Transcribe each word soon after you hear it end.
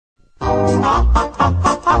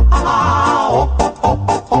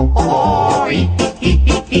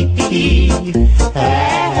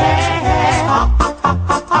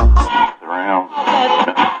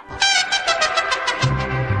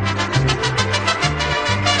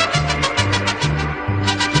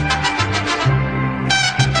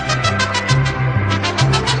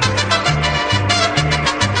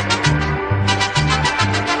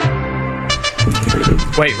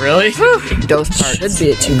Wait, really? Dos parts. Should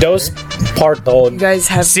be it too. Dos partos. You guys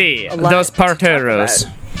have Sí, a lot dos to talk parteros.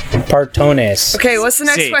 about. Partones. Okay, what's the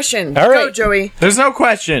next Sí. question? All Go, right. Joey. There's no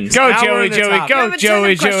questions. Go, Now we're Joey, in the Joey, top. go, I have a ton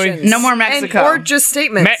Joey, of Joey. questions. No more Mexico. Or just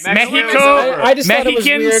statements. Mexico. I just thought it was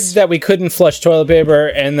Mexicans? weird that we couldn't flush toilet paper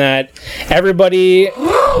and that everybody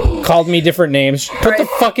called me different names. Put the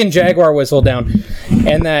fucking Jaguar whistle down.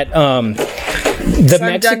 And that, the So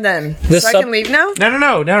I'm done then. the So I sub- can leave now?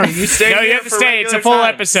 No. You stay. No, you here have to for stay. It's a regular full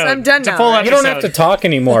time. episode. I'm done It's a now, full right? You episode. don't have to talk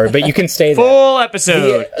anymore, but you can stay there. Full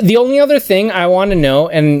episode. The only other thing I want to know,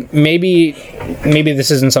 and maybe this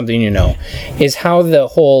isn't something you know, is how the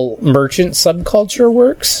whole merchant subculture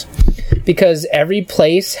works. Because every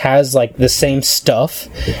place has like the same stuff.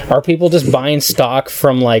 Are people just buying stock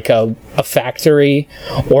from like a factory,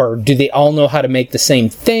 or do they all know how to make the same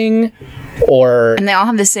thing? Or And they all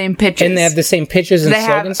have the same pitches. and they have the same pitches and They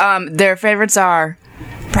slogans. have their favorites are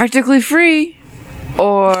practically free,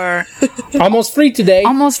 or Almost free today.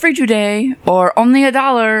 almost free today, or only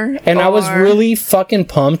 $1. And I was really fucking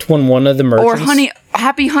pumped when one of the merchants. or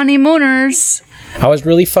happy honeymooners. I was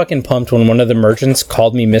really fucking pumped when one of the merchants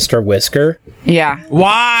called me Mr. Whisker. Yeah,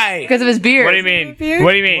 Why? because of his beard. What do you mean?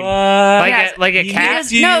 What do you mean? Like Yes. a He cat?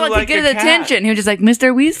 just, no, like to get his attention. He was just like,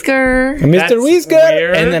 Mr. Whisker. Mr. That's Whisker!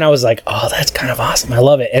 weird. And then I was like, oh, that's kind of awesome. I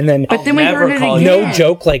love it. And then, But then we never heard it call again. you no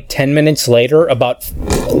joke, like 10 minutes later, about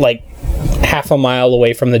like half a mile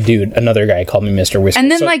away from the dude, another guy called me Mr. Whisker.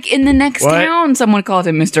 And then, So- like, in the next What? town, someone called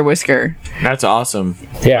him Mr. Whisker. That's awesome.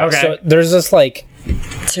 yeah, Okay. so there's this like,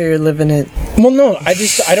 So you're living it. well, no, I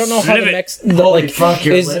don't know how Live the it. next, Holy like, fuck,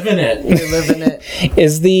 you're is, living it. You're living it.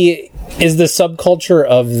 is the subculture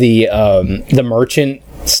of the merchant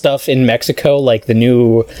stuff in Mexico like the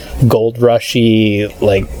new gold rushy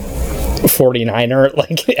like 49er?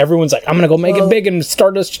 Like everyone's like, I'm gonna go make it big and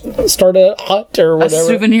start a hut or A whatever.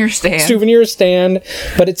 souvenir stand. Souvenir stand,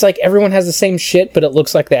 but it's like everyone has the same shit, but it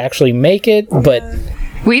looks like they actually make it. But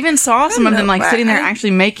We even saw some of them, like, sitting there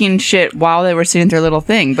actually making shit while they were sitting their little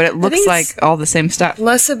thing. But it looks think like it's- all the same stuff.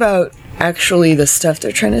 Less about actually the stuff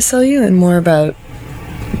they're trying to sell you and more about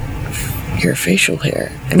your facial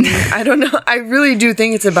hair. I mean, I don't know. I really do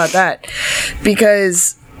think it's about that.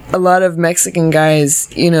 Because a lot of Mexican guys,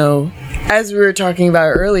 you know, as we were talking about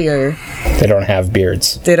earlier, they don't have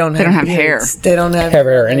beards. they don't have hair. beards. They don't have hair on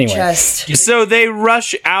their anyway. chest. So they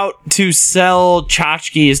rush out to sell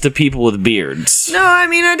tchotchkes to people with beards. No, I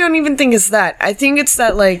mean, I don't even think it's that. I think it's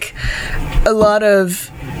that, like, a lot of...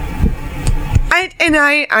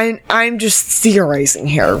 I'm just theorizing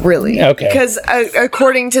here, really. Okay. Because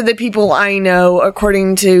according to the people I know,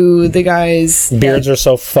 according to the guys... Beards are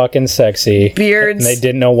so fucking sexy. Beards- And they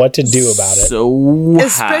didn't know what to do about it. So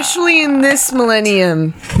Especially in this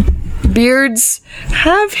millennium, beards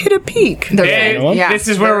have hit a peak. Hey, Yeah. This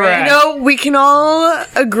is where we're You at. know, we can all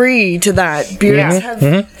agree to that. Beards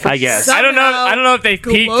have... I guess. Somehow, I don't know if they've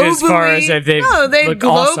peaked as far as if they've No, they looked globally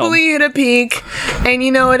awesome. hit a peak, and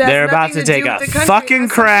you know it has They're nothing about to take do a with the country. fucking It has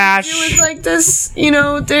something crash. to do with, like this, you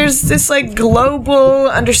know, there's this like global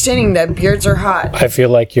understanding that beards are hot. I feel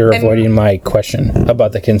like you're avoiding my question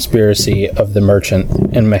about the conspiracy of the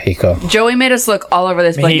merchant in Mexico. Joey made us look all over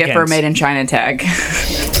this blanket for a Mexicans. made in China tag.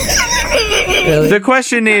 The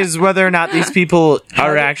question is whether or not these people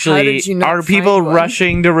are actually did you not are people find one?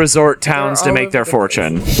 rushing to resort towns to all make over their the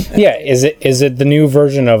fortune. Yeah, is it the new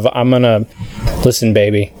version of I'm gonna listen,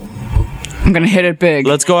 baby? I'm gonna hit it big.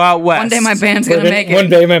 Let's go out west. One day my band's gonna make One it.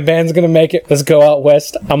 day my band's gonna make it. Let's go out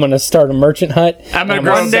west. I'm gonna start a merchant hut. I'm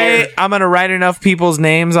gonna One day I'm gonna write enough people's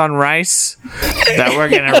names on rice that we're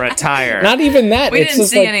gonna retire. Not even that. We it's didn't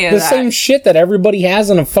just see like any of the that. same shit that everybody has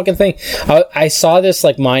on a fucking thing. I saw this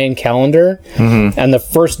like Mayan calendar, and the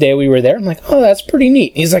first day we were there, I'm like, oh, that's pretty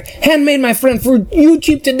neat. He's like, handmade, my friend, for you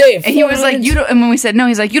cheap today. And he was like, "You don't." And when we said no,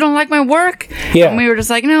 he's like, "You don't like my work?" Yeah. And we were just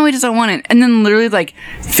like, "No, we just don't want it." And then literally like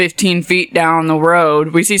 15 feet down the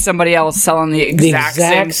road, we see somebody else selling the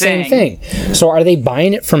exact, same thing. So are they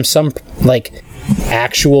buying it from some like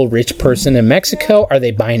actual rich person in Mexico? Are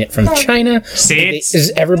they buying it from China?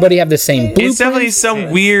 Does everybody have the same blueprint? It's definitely some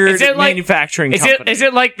weird manufacturing company. Is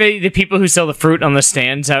it like the people who sell the fruit on the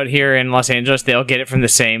stands out here in Los Angeles? They all get it from the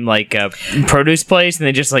same produce place, and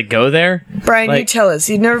they just go there. Brian, you tell us.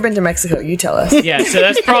 You've never been to Mexico. You tell us. Yeah, so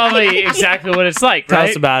that's probably exactly what it's like. Tell right?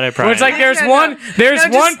 us about it, Brian. Where it's like there's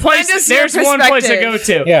one place to go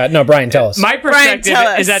to. Yeah, no, Brian, tell us. My perspective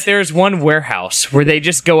is that there's one warehouse where they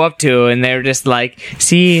just go up to and they're just like,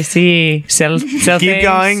 sell keep things,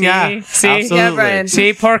 going, yeah, absolutely. Yeah, Brian.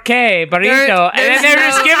 Porque burrito, and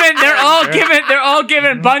then they're all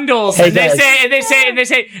given bundles, Hey, and they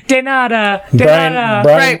say de nada,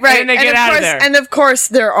 Brian, Right. and they get out of there. And of course,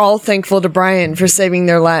 they're all thankful to Brian for saving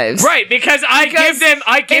their lives. Right, because I give them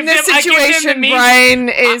the means. Brian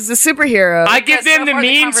is a superhero. I give them the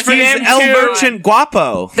means for them El to. Merchant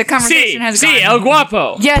Guapo. The conversation has gone. El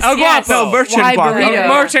Guapo. Yes, El yes. Guapo. El Merchant Why Guapo. burrito? El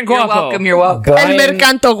Merchant Guapo. You're welcome. El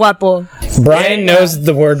Mercanto Guapo. Brian knows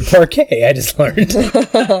the word porque. I just learned.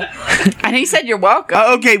 And he said you're welcome.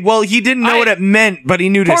 Okay, well, he didn't know what it meant, but he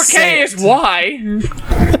knew to Porque say it. is why.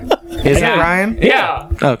 Is it Brian? Yeah.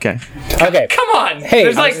 Okay. Okay. Come on.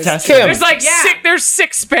 Hey, Kim. There's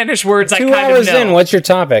six Spanish words I 2 kind of hours know. in, what's your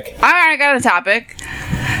topic? All right, I got a topic.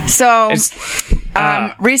 So,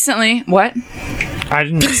 recently, what? I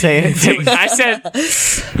didn't say anything. I said,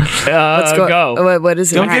 Let's go. What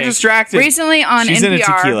is it? Don't get distracted. Recently on She's NPR. in a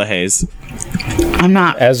tequila haze. I'm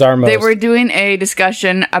not. As are most. They were doing a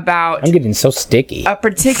discussion about I'm getting so sticky. a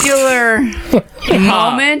particular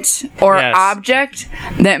moment or Yes. object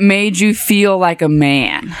that made you feel like a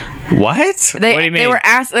man. What? What do you mean? They were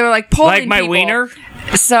asked. They were like polling Like my people. wiener?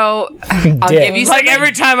 So I'll Dick. give you Like something.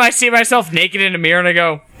 every time I see myself naked in a mirror and I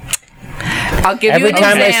go, I'll give Every you an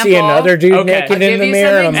time example. I see another dude Okay. naked I'll in give the you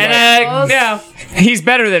mirror, some I'm like, and yeah, he's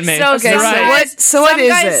better than me. So, Okay, some so guys, what some is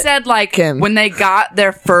guys it, said like Kim? when they got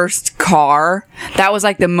their first car, that was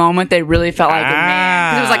like the moment they really felt like a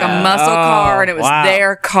man. 'Cause it was like a muscle car and it was wow.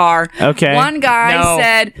 their car. Okay. One guy No.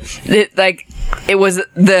 said that like it was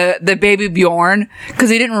the baby Bjorn because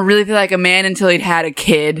he didn't really feel like a man until he'd had a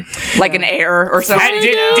kid, like an heir or something.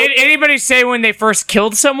 Did anybody say when they first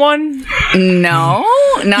killed someone? No,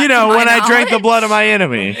 not You know, to my when I drank the knowledge. blood of my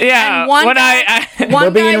enemy. Yeah, And one when guy, I one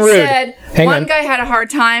We're being guy rude. said Hang one on. guy had a hard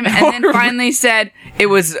time, and then finally said it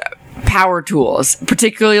was power tools,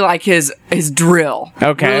 particularly like his drill.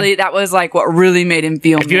 Okay. Really, that was like what really made him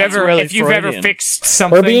feel. if you've man. ever Freudian. fixed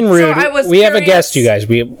something, we're being rude. I was We have a curious guest, you guys.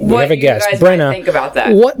 We have a you guest. guys might Brenna, think about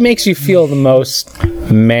that. what makes you feel the most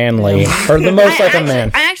manly? Or the most like a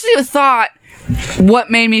man? I actually thought what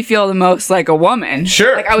made me feel the most like a woman.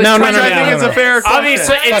 Sure. Like I was No, no, trying no, to I think no, it's no. a fair question.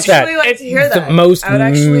 obviously Fuck it's that. I would like to hear The that. most I would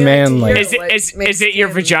actually manly. like to hear is it your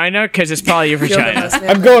vagina? Because it's probably your vagina.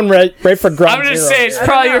 I'm going right for ground I'm gonna zero. say it's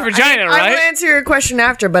probably your vagina, I will right? answer your question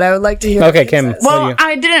after, but I would like to hear. Okay, what Kim. Kim says. What do Well, you-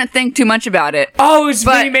 I didn't think too much about it. Oh, it's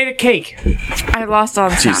when But- you made a cake. I lost all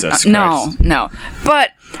the Jesus time. No, Christ. no.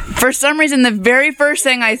 But for some reason, the very first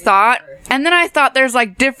thing I thought, and then I thought there's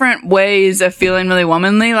like different ways of feeling really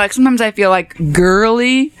womanly. Like sometimes I feel like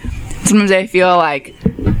girly. Sometimes I feel like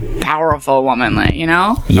powerful womanly, you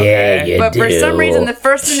know? Yeah, you But do. for some reason, the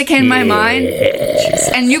first thing that came to my mind,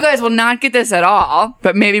 and you guys will not get this at all,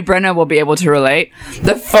 but maybe Brenna will be able to relate.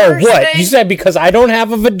 The Oh, first what? thing, You said because I don't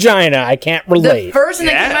have a vagina, I can't the relate. first thing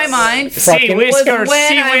that came to my mind, See whiskers, when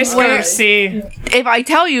see I'm whiskers, wearing- see. if I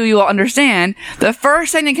tell you, you will understand. The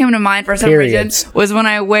first thing that came to mind for some Periods. reason was when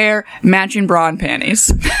I wear matching bra and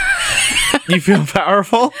panties. You feel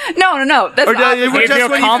powerful? No. That's Or the opposite. you just feel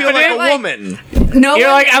when you feel like a confident? woman? No, You're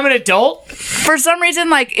like, I'm an adult. for some reason,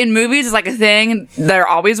 like in movies, it's like a thing. They're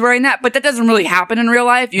always wearing that, but that doesn't really happen in real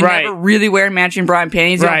life. You Right. never really wear matching bra and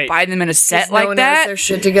panties. You Right. don't buy them in a set No like one has that. their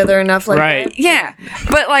shit together enough like Right. that. Yeah,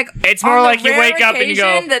 but like It's more on the like you rare wake up and you go-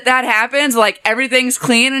 occasion that happens. Like everything's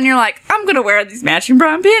clean, and you're like, I'm gonna wear these matching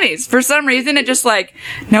bra and panties. For some reason, it just like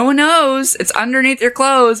no one knows. It's underneath your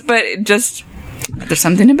clothes, but it just there's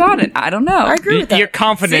something about it. I don't know. I agree with that. Your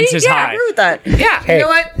confidence See? is Yeah, I high. agree with that. Yeah. Hey, You know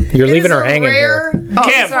what? you're It leaving is her a hanging rare- Oh,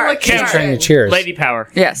 Kim, sorry. Kim. sorry. Trying to cheers. Lady power.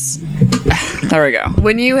 Yes. There we go.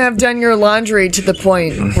 When you have done your laundry to the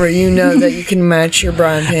point where you know that you can match your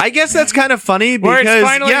bra and panties. I guess that's kind of funny Where it's because,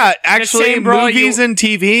 finally yeah, the actually, same bra movies and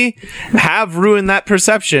TV have ruined that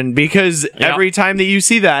perception because every time that you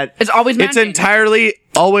see that, It's always it's matching. entirely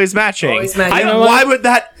always matching. Always matching. And You know what? why would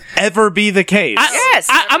that ever be the case? Yes.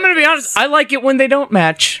 I'm gonna be honest. I like it when they don't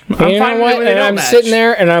match. I'm You fine know with it what? when they And don't I'm match. sitting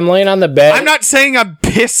there and I'm laying on the bed. I'm not saying I'm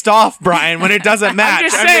pissed off, Brian, when it doesn't match.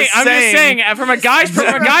 I'm just saying, from a guy's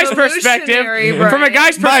perspective, Revolutionary, from a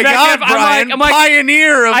guy's My perspective, God, Brian, I'm like,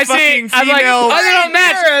 pioneer of I fucking say, I'm like, female. oh, they don't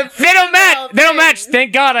match. You're a They don't match. female They don't thing. match.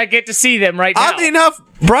 Thank God I get to see them right now. Oddly enough,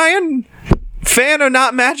 Brian, fan of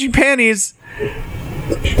not matching panties,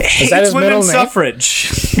 hates his middle women's name?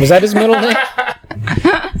 suffrage. Was that his middle name?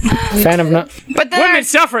 Fan of not. But then Women's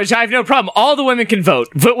suffrage, I have no problem. All the women can vote.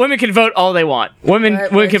 Women can vote all they want. Women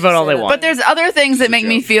can vote all they want. But there's other things that make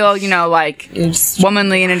me feel, like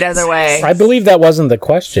womanly in another way. I believe that wasn't the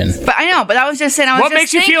question. But I know. But I was just saying. What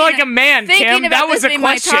makes you feel like a man, Kim? That was a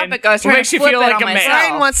question. Topic. I was What trying makes to you flip feel it like on a man? myself.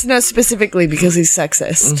 Brian wants to know specifically because he's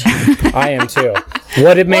sexist. I am too.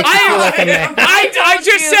 What it makes you feel like a man? I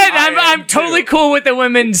just said I'm totally cool with the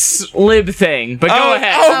women's lib thing. But go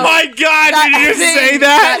ahead. Oh my God! Did you say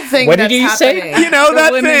that? thing What did that's you say? happening. You know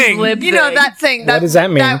that women's thing. lib You know thing. that thing. What does that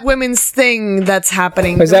mean? That women's thing that's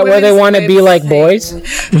happening. Is The that where they women's want to lib be like thing. boys?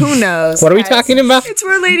 Who knows? What are we guys? talking about? It's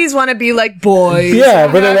where ladies want to be like boys. Yeah,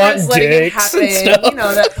 And where they guys want letting it dicks and happen. stuff. You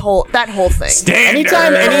know that whole thing.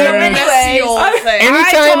 Anytime Messy old thing.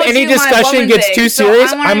 Anytime told any you my discussion woman gets thing, too so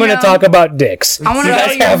serious, I wanna I'm going to know- talk about dicks. I wanna You know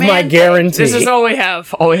guys your have my man thing. guarantee. This is all we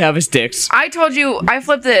have. All we have is dicks. I told you. I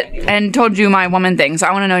flipped it and told you my woman thing. So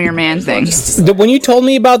I want to know your man thing. When you told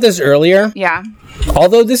me about this earlier, Yeah.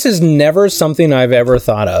 although this is never something I've ever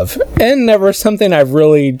thought of, and never something I've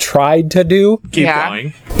really tried to do, Keep Yeah.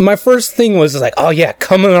 going. my first thing was like, oh yeah,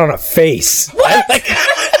 coming on a face. What?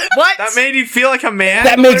 What? That made you feel like a man.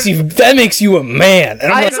 that makes you a man.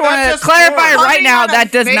 And I'm I like, just want to just clarify horrible. right now Coming on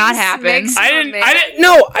that does a not face happen. makes- I didn't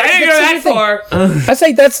no, go that far. I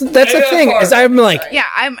say that's the go thing. far. Is I'm like, Yeah,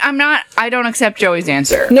 I'm not. I don't accept Joey's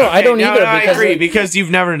answer. no, I don't No, either I because agree because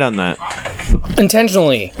you've never done that.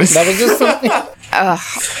 intentionally. That was just something.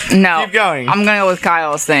 No. Keep going. I'm gonna go with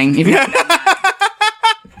Kyle's thing. If you-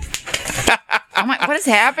 I'm like, what is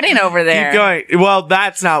happening over there? Keep going. Well,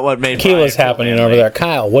 that's not what made Keela's Brian feel happening manly. over there.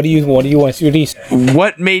 Kyle, what do you want?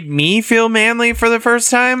 What made me feel manly for the first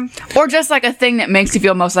time? Or just like a thing that makes you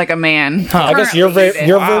feel most like a man. I guess your Currently,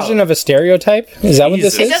 your Wow. version of a stereotype. Is that what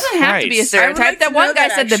this Jesus. It is? doesn't have to be a Christ. stereotype. I would like That to one know guy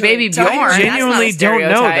that, said the actually. baby Tell me. Bjorn. I genuinely That's not a don't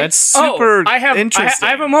know. stereotype. That's super I have interesting.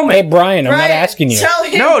 I have a moment. Hey Brian, I'm not Brian, asking you. Tell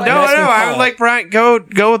him No, what no, it is. no. I would Kyle. like Brian. Go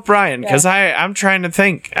with Brian because I'm trying to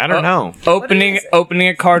think. I don't know. Opening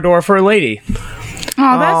a car door for a lady.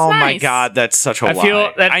 Oh, that's Oh nice. my God, that's such a I lie.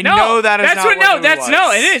 feel that I no, know that is that's not what, what no, it that's was.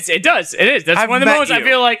 no, it is. It does. It is. That's I've one of the met moments I you.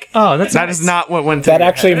 feel like, oh, that's That nice. is not what went through. That your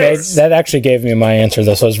actually head. gave me my answer.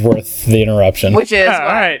 This was worth the interruption. Which is all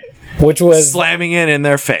right. Which was slamming it in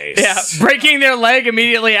their face. Yeah, breaking their leg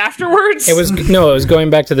immediately afterwards. it was going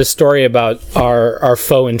back to the story about our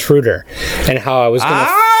faux intruder and how I was going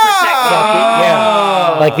to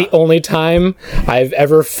yeah. Like the only time I've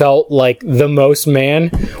ever felt like the most man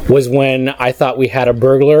was when I thought we had a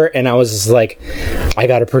burglar and I was just like, I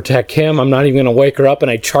gotta protect Kim. I'm not even gonna wake her up, and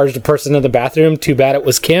I charged a person in the bathroom. Too bad it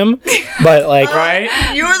was Kim. But like right.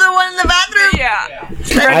 You were the one in the bathroom. Yeah.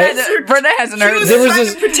 Brenda hasn't She heard was There was trying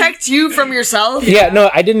this- to protect you from yourself. yeah, no,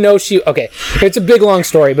 I didn't know she. Okay, it's a big long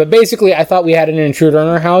story, but basically, I thought we had an intruder in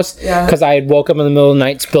our house Yeah. because I had woke up in the middle of the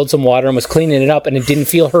night, spilled some water, and was cleaning it up, and it didn't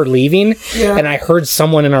feel her leaving, and I heard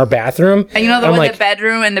someone in our bathroom. And you know, I'm when like, the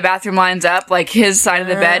bedroom and the bathroom lines up, like his side of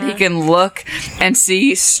the bed, he can look and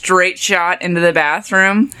see straight shot into the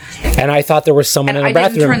bathroom. and I thought there was someone And in I the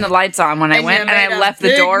didn't bathroom, turn the lights on when I And went, you and I made a left the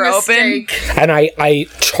big door mistake. and I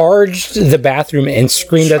charged the bathroom and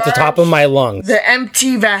screamed at the top of my lungs. The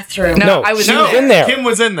empty bathroom. No, I was she in was there. in there. Kim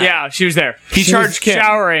was in there. Yeah, she was there. He She was charged Kim.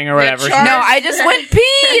 showering or whatever. charged- No, I just went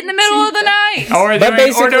pee in the middle of the night. Or But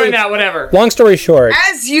basically- doing that, whatever. Long story short,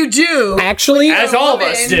 As you do. actually, As all of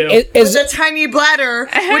us do. it With is a tiny bladder,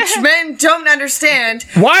 which men don't understand.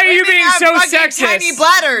 Why are you Women being have so fucking sexist? Tiny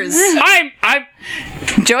bladders. I'm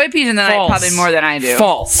Joey pees in the night false. probably more than I do.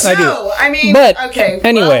 False. I do. No, I mean, But, okay.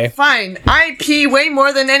 anyway. well, fine. I pee way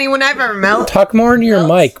more than anyone I've ever met. Talk more into your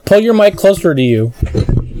mic. Pull your mic closer to you.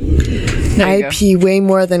 There you I go. pee way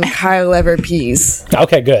more than Kyle ever pees.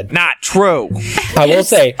 Okay, good. Not true. I will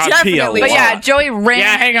say, I pee a Definitely. But yeah, lot. Joey ran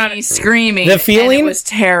Yeah, hang on. at me screaming. The feeling- and it was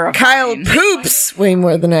terrifying. Kyle poops way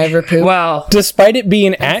more than I ever poop. Well, despite it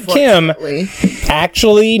being at Kim, Unfortunately.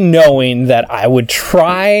 actually knowing that I would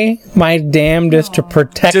try my damnedest to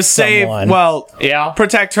protect To save, someone yeah.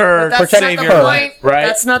 protect her, That's Protect not save the your her. life. point. right?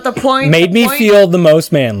 That's not the point. made The me point- feel the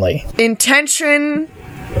most manly. intention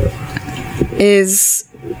is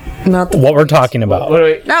not the What we're talking about. What do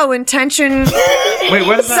we? no intention. Wait,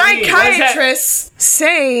 what does that mean? Psychiatrists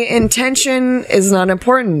say intention is not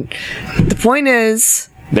important. The point is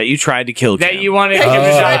That you tried to kill Kim. That you wanted Hey, him you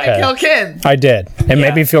to tried die. to kill Kim. I did. It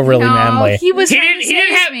made me feel really manly. He was. He trying to didn't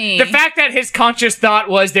save have me. the fact that his conscious thought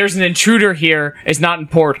was there's an intruder here is not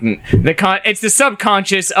important. It's the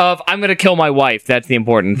subconscious of I'm gonna kill my wife. That's the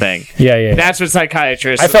important thing. Yeah. That's what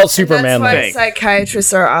psychiatrists. I felt super That's manly. why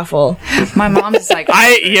psychiatrists are awful. My mom's like,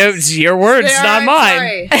 It's your words, They not are, mine.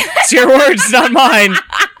 sorry. It's your words, not mine.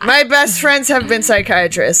 My best friends have been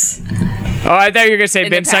psychiatrists. Oh, I thought you were gonna say In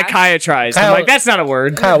been the past? psychiatrized. Kyle- I'm like, that's not a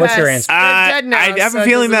word. Kyle, what's your Yes. answer? They're dead now, I have so a it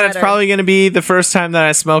feeling doesn't that it's matter. probably going to be the first time that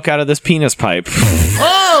I smoke out of this penis pipe.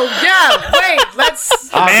 Oh, yeah. Wait,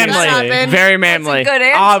 let's. Manly, happened. very that's manly. a good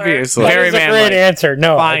answer. Obviously. Very That's a manly. great answer.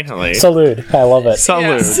 No, Finally. salute. I love it.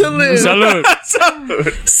 Salute. Salute. Salute.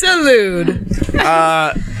 Salute.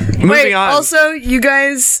 Moving Wait, on. also, you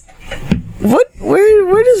guys.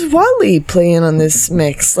 Where does Watley play in on this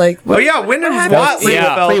mix? Like, Oh yeah, when did Watley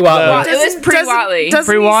Yeah. felt Pre-Watley. It was pre-Watley.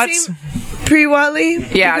 Pre-Watts? Pre-Watley?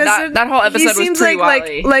 Yeah, Because that whole episode he was seems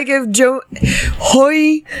pre-Watley. like if Joe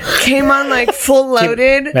Hoy came on like full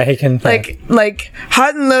loaded, Mexican. like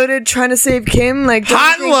hot and loaded, trying to save Kim. Like don't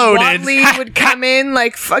Hot you and think loaded. Watley would come in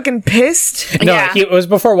like fucking pissed. No, Yeah. it was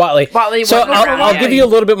before Watley. Watley So was before I'll give Watley. you a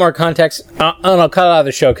little bit more context, and I'll cut it out of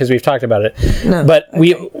the show because we've talked about it. No, But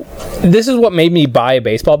this is what made me buy a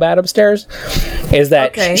baseball bat upstairs. Is that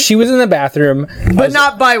Okay. she was in the bathroom, But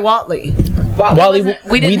not by Watley. Watley,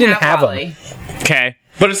 we didn't have them. Watley. Okay.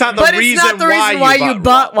 But it's not the But reason it's not the reason why you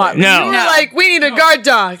bought Watley. No. You were No. like, we need a guard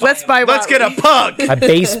dog. Let's buy Watley. Let's get a pug. a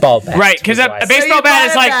baseball bat. Right, because is a why. baseball you bat bought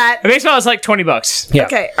is a like bat. a baseball is like $20. Yeah.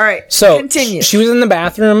 Okay, all right. So continue. she was in the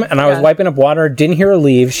bathroom, and I was Yeah. wiping up water. Didn't hear her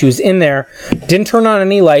leave. She was in there. Didn't turn on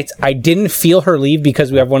any lights. I didn't feel her leave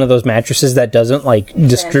because we have one of those mattresses that doesn't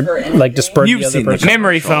disperse You've the other seen the person.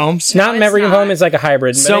 Memory foams. Not memory not. home. It's like a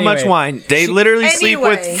hybrid. So But much anyway, wine. They literally sleep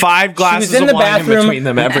with Anyway. 5 She glasses was in of the wine in bathroom, between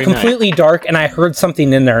them every completely dark, and I heard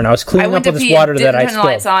something in there, and I was I cleaning went up to with this pee water and that didn't I turn the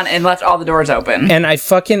lights spilled. on and left all the doors open. And I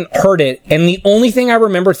fucking heard it, and the only thing I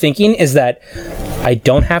remember thinking is that I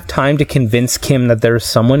don't have time to convince Kim that there's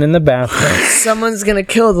someone in the bathroom. Someone's gonna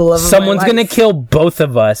kill the love of Someone's my life. gonna kill both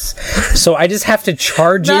of us, so I just have to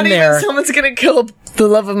charge Not in even there. someone's gonna kill the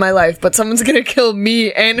love of my life, but someone's gonna kill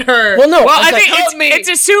me and her. Well, no, Well, I was like, think help me.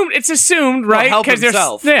 it's assumed, right? help there's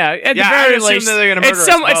himself. yeah, at Yeah, the I very assume least, that they're gonna it's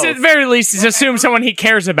murder us at both. the very least, it's assumed someone he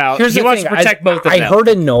cares about. here's He the wants thing, to protect both of I them. heard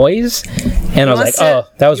a noise, and I was like, "Oh,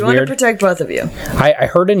 that was you want weird." to protect both of you. I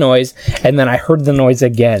heard a noise, and then I heard the noise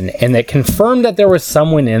again, and it confirmed that there was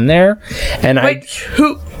someone in there. And Wait,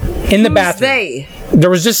 who? in the Who's bathroom, they? there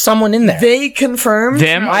was just someone in there. They confirmed.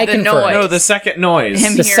 them. I The confirmed. noise. No, the second noise.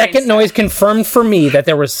 Him The hearing second stuff. noise confirmed for me that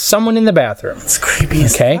there was someone in the bathroom. It's creepy.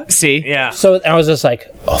 As Okay, See, Yeah. so I was just like,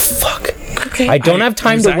 "Oh fuck." Okay. I don't have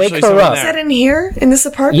time there's to wake actually her someone up. Is that in here in this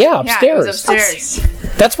apartment? Yeah, Yeah, upstairs. it was upstairs.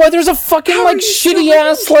 That's why there's a fucking How like are you shitty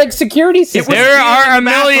ass like security system. there are a in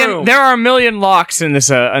the million. bathroom. There are a million locks in this.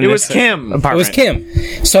 It was Kim. It was Kim.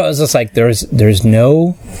 So I was just like, there's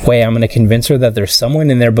no way I'm going to convince her that there's someone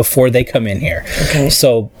in there before they come in here. Okay.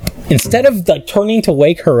 So instead of like turning to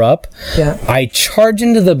wake her up, Yeah. I charge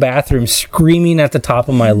into the bathroom screaming at the top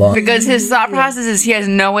of my lungs. Because his thought process is he has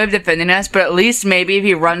no way of defending us, but at least maybe if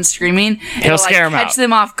he runs screaming, it'll scare him catch out.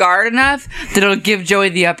 them off guard enough that it'll give Joey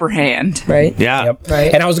the upper hand. Right. Yeah. Yep.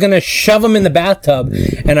 Right. And I was going to shove him in the bathtub,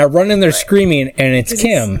 and I run in there screaming, and it's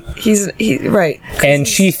Kim. He's right. And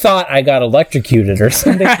she thought I got electrocuted or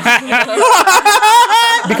something.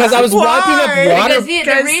 Because I was wiping up water. Because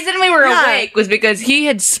the reason we were Yeah. awake was because he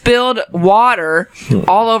had spilled water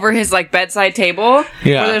all over his like bedside table,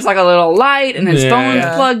 Yeah. where there's like a little light and his Yeah. phone's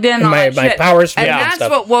Yeah. plugged in. And all My- that my shit. power's and yeah, and that's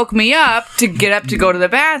stuff. what woke me up to get up to go to the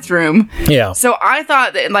bathroom. Yeah. So I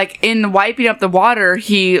thought that like in wiping up the water,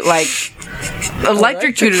 he like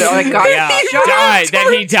electrocuted or like got shocked. died.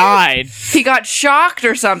 Then he died. He got shocked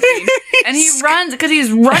or something, and he runs because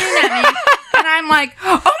he's running at me, and I'm like, "Oh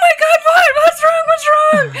my god, what? What's wrong? What's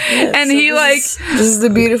wrong?" And he This is the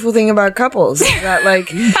beautiful thing about couples is that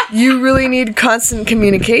like you really need constant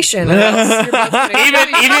communication. Or else you're both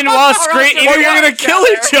gonna Even while screaming, Or you're gonna kill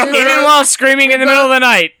each other. even while screaming in the middle of the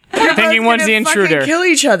night, thinking one's the gonna fucking intruder. kill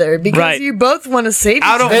each other because Right. you both want to save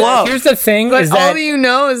Out each of other. love. Here's the thing: But is that all you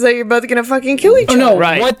know is that you're both gonna fucking kill each oh other. no,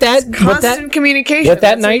 Right. what that Constant communication. what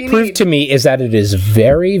that That's night you proved need. to me is that it is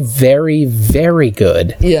very, very, very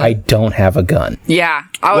good. Yeah. I don't have a gun. Yeah,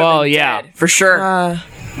 I would Well, been yeah. dead, for sure.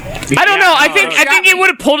 I don't know. I think it would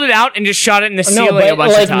have pulled it out and just shot it in the ceiling but, a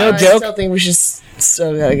bunch like, of times. no I joke. still think we should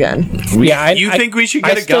still get a gun. Yeah, You think we should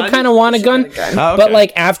get I a still gun? kind of want a gun, get a gun. Oh, okay. but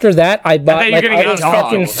like after that, I bought thought you were like gonna all get a those dog.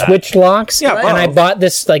 fucking switch locks, Yeah, and I both. bought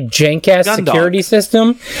this like jank ass Gun security dog.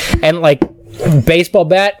 system, and like baseball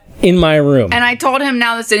bat in my room. And I told him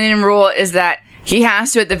now the Indian rule is that he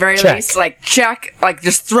has to at the very Check. least like check, like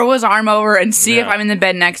just throw his arm over and see if I'm in the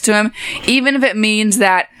bed next to him, even if it means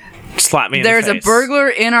that Slap me in there's the a face. burglar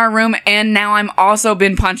in our room and now I'm also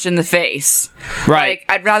been punched in the face. Right. Like,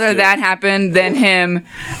 I'd rather that happen than him,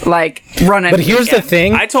 like, running. But here's the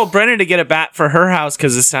thing. I told Brenna to get a bat for her house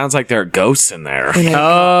because it sounds like there are ghosts in there.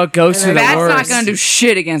 Oh, ghosts are the That's worst. not going to do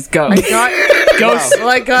shit against ghosts. Ghosts. Well,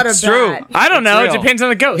 I got a bat. true. I don't know. It real. depends on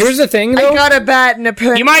the ghost. Here's the thing, though. I got a bat and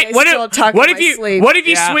apparently You might. I What still if? talk What in if my you? sleep. What if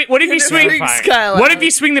you Yeah. swing? What if you It swing? freaks Kyle What out. if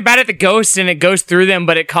you swing the bat at the ghost and it goes through them,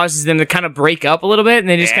 but it causes them to kind of break up a little bit and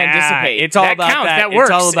they just kind of Yeah, dissipate? it's all that about counts. that. That It's works.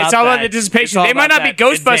 all about It's all about that. the It's dissipation. all They might about not be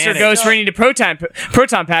that Ghostbuster advantage. ghosts running to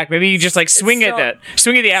proton pack. Maybe you just like swing at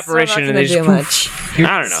the apparition and Still not they gonna just. do much.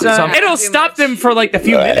 I don't know. So- Some- It'll stop them for like the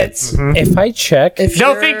few minutes. If I check, If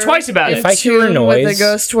They'll you're think twice about it. if I hear a in tune with the noise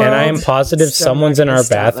ghost and I am world, positive still someone's not in gonna our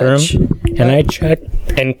stop bathroom much. and I check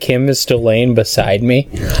and Kim is still laying beside me,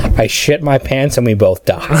 I shit my pants and we both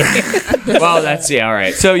die. Well, that's all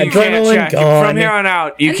right. So you can't Adrenaline check. gone. From here on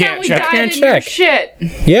out, you And then can't we check. died Can't in your check. shit.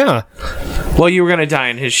 Yeah. Well, you were going to die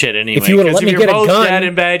in his shit anyway. If you would've 'cause let me you're get a both gun- dead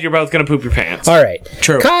in bed, you're both going to poop your pants. All right.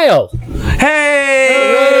 True. Kyle,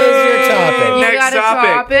 Hey! what is your topic? You Next got a topic.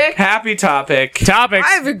 topic? Happy topic. Topics.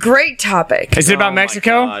 I have a great topic. Is it about Oh my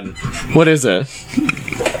Mexico? God. What is it?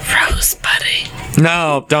 Rose buddy.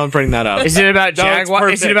 No, don't bring that up. Is it about No, it's jaguar?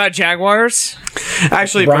 Is it perfect. about jaguars?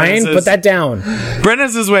 Actually, Brian, Brenna's put that down.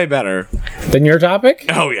 Brenna's is way better. Then your topic?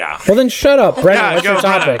 Oh, yeah. Well, then shut up. Brendan, Yeah, what's go, your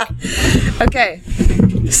Brenna. topic? Okay.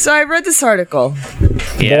 So I read this article.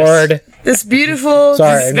 Bored. This beautiful.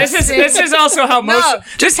 Sorry. This is also how most No,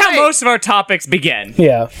 just how wait. most of our topics begin.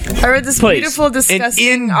 Yeah. I read this Please. beautiful,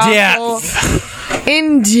 disgusting, in-depth. awful,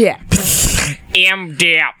 in-depth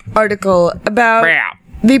Dap. article about Rap.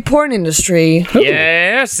 the porn industry.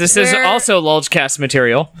 Yes, this is Where- also Loljcast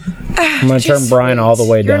material. I'm going to turn Brian all the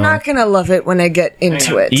way You're down. not gonna love it when I get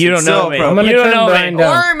into it. You don't know So, me. bro, I'm going You to don't turn know Brian me.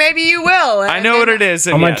 down. Or maybe you will. I know what it is.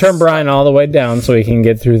 and I'm going to yes. turn Brian all the way down so he can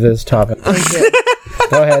get through this topic.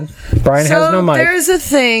 Go ahead. Brian has no So mic. there's a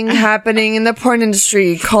thing happening in the porn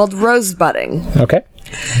industry called rosebudding. Okay.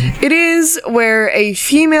 It is where a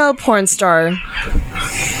female porn star.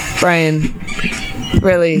 Brian,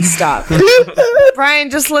 really stop. Brian,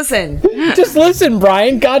 just listen. Just listen,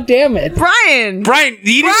 Brian. God damn it. Brian. Brian,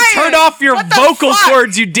 you didn't Brian, turn off your what the vocal fuck?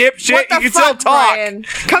 cords, you dipshit. What the You can fuck, still talk. Brian?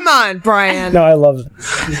 Come on, Brian. No, I love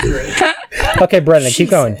it. Okay, Brendan, keep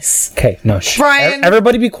going. Jesus. Okay, no, shh. Brian.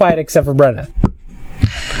 Everybody be quiet except for Brendan.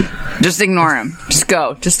 Just ignore him. Just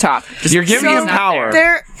go. Just talk. Just You're giving he's him not power.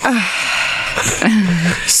 there. There.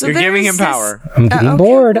 So You're giving there's him this- power. I'm getting okay,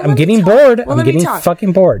 bored. well, I'm let me getting talk. bored. Well, I'm let me getting talk.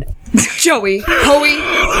 fucking bored. Joey,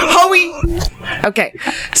 Hoey. Okay,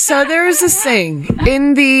 so there is this thing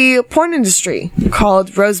in the porn industry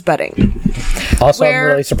called rosebudding. Also, Where- I'm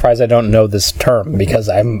really surprised I don't know this term because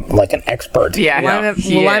I'm like an expert. Yeah.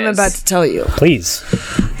 I'm about to tell you. Please.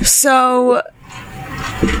 So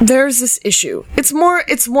there's this issue. It's more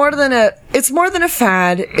than a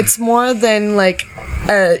fad. It's more than like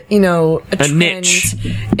a trend. niche.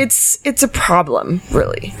 It's a problem,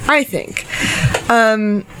 really. I think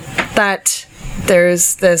that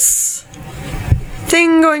there's this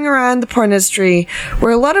thing going around the porn industry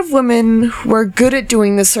where a lot of women were good at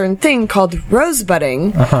doing this certain thing called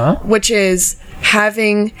rosebudding, which is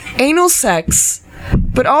having anal sex,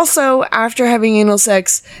 but also after having anal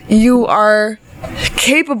sex, you are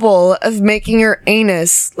capable of making your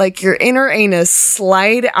anus, like your inner anus,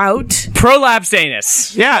 slide out. Prolapsed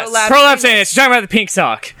anus. Yes. Prolapsed anus. You're talking about the pink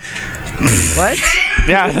sock. What?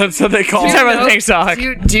 Yeah, that's what they call You're it. talking about the pink sock.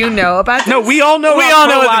 Do you know about No, we all know We what all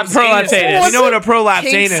know what prolapsed the prolapsed anus anus is. We know what a prolapsed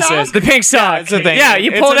Pink anus sock? is. The pink sock. It's a thing. Yeah,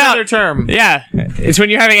 you It's pull it out. another term. Yeah, it's when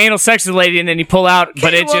you're having anal sex with a lady and then you pull out,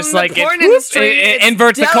 but it Well, just in like the porn it industry, it's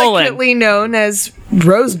inverts the colon. delicately known as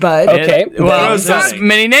rosebud. Okay. Well, Rosebud. there's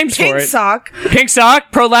many names Pink for it. sock. Pink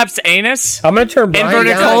sock, prolapsed anus. I'm going to turn Brian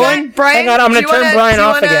Inverted down. colon? Brian, Hang on, I'm going do to you turn wanna- Brian do you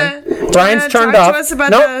off wanna- again. do you Brian's wanna turned talk off. to us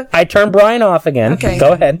about Nope, I turned Brian off again. Okay.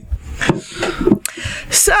 Go ahead.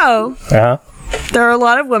 So Uh-huh. there are a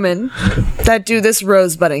lot of women that do this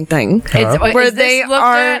rosebudding thing. Where Is this they looked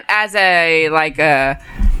are- at as a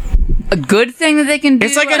good thing that they can do.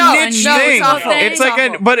 It's like a No, niche no, it's thing. awful. It's like It's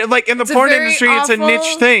awful. but like in the It's a porn very industry, it's a awful,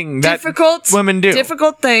 niche thing that difficult women do.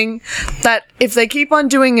 Difficult thing that if they keep on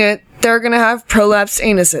doing it, they're gonna have prolapsed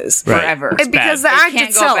anuses. Forever. And because bad. the act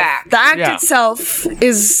can't go itself, back. the act Yeah. itself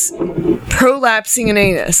is prolapsing an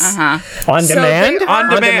anus. On So demand? they On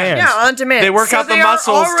are- demand. Yeah, on demand. They work So out the they are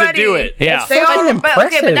muscles to do already- it. Yeah. They Fucking are, But okay, but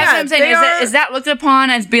that's impressive. what I'm saying. they are- Is that looked upon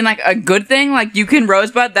as being like a good thing? Like you can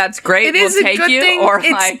rosebud, that's great. it we'll is a take good you, thing. or It's,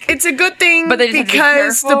 like it's a good thing But they just have to be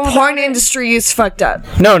because the careful porn about it? industry is fucked up.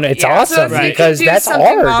 No, it's Yeah. awesome So if because you can do that's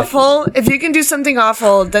something hard. awful, if you can do something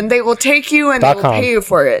awful, then they will take you and they will .com. pay you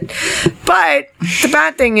for it. But the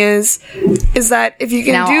bad thing is that if you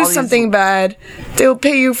can Now all do these- something bad, they will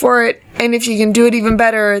pay you for it. And if you can do it even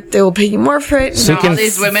better, they will pay you more for it. So you all can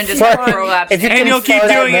these women just fart- have prolapse. if you And can you'll keep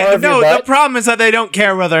fart out doing more it. of your No, the butt- problem is that they don't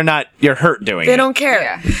care whether or not you're hurt doing They it. don't care.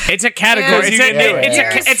 Yeah. It's a category. And It's a, you can do it.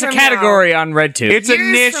 it's a Years category on RedTube. It's a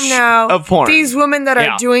Years niche from now, of porn. these women that are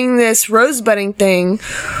Yeah. doing this rosebudding thing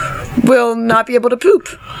will not be able to poop.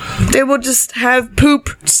 They will just have poop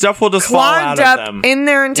Stuff will just fall out clogged of up them. in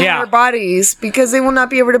their entire Yeah. bodies because they will not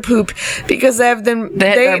be able to poop because they have been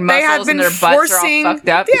Their they have muscles been and their butts are all forcing fucked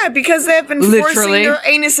up. yeah because they have been Literally. forcing their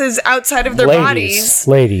anuses outside of their bodies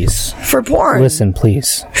Ladies, for porn. listen,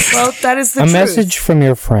 please. Well, that is the A truth. message from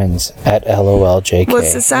your friends at LOLJK.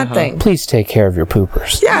 What's the sad thing? Please take care of your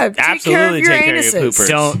poopers. Yeah, take care of Absolutely your take care of your anuses. poopers.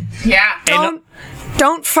 Don't.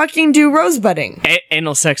 Don't fucking do rosebudding.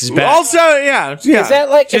 Anal sex is bad. Also, yeah. Is that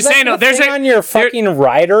like Just is that saying, no, the there's thing a- on your fucking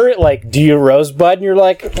rider? Like, do you rosebud? And you're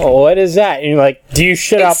like, oh, what is that? And you're like, do you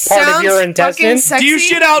shit out part of your sounds fucking intestine? sexy. Do you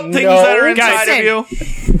shit out things No. that are inside Guys, of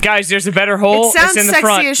you? Guys, there's a better hole. It sounds it's in the sexy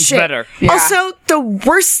front. as It's shit. better. Yeah. Also, the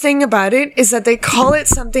worst thing about it is that they call it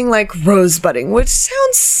something like rosebudding, which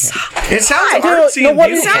sounds It sounds don't artsy know and what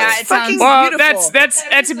it it beautiful. sounds Yeah, it fucking sounds- Well, beautiful.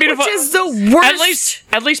 that's a beautiful. Which is the worst.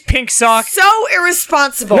 At least pink sock. So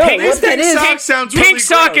irresponsible. No, Pink- what that Pink is? sock sounds really Pink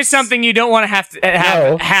sock gross. is something you don't want to have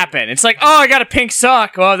No. happen. It's like, oh, I got a pink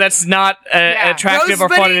sock. Well, that's not attractive or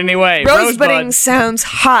fun in any way. Rosebudding Rosebud. sounds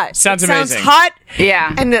hot. Sounds It amazing. Sounds hot.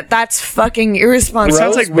 Yeah. And that's fucking irresponsible.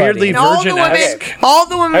 Sounds like weirdly And all the women, virgin-esque. all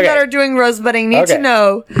the women Okay. that are doing rosebudding need Okay. to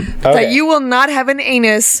know that Okay. you will not have an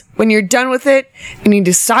anus when you're done with it. You need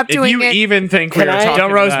to stop If doing you it. even think we Can were I- talking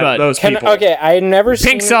Don't about rosebud. those people. Okay, I never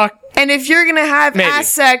seen Pink sock. And if you're gonna have Maybe. ass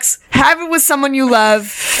sex, have it with someone you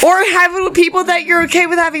love, or have it with people that you're okay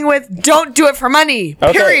with having with. Don't do it for money.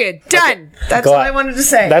 Okay. Period. Done. That's Glad- all I wanted to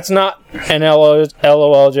say. That's not an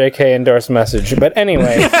LOLJK endorsed message, but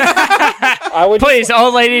anyway, I would Please,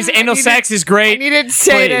 all ladies, anal sex is I great. needed to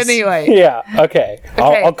say it Please. anyway. Yeah. Okay.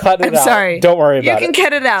 Okay. I'll cut it I'm out. sorry. Don't worry You about can it.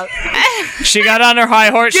 cut it out. She got on her high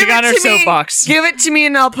horse. She Give got it on her to me. soapbox. Give it to me,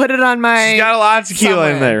 and I'll put it on my. She's got a lot of tequila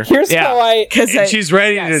in there. Here's Yeah. how I. Because And she's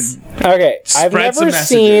ready yes. to Okay, I've spread some never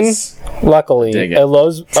seen, messages. luckily, Dig it. a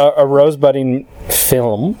rosebudding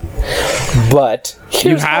film, but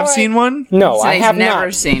You have seen one? No, So I he's have never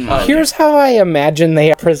not. seen one. Here's how I imagine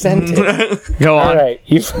they are presented. Go All on. right,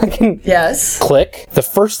 you fucking Yes. click. The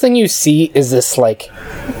first thing you see is this like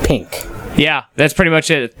pink, Yeah, that's pretty much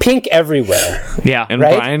it. pink everywhere, Yeah. And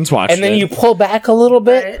right? Brian's watched and then it. you pull back a little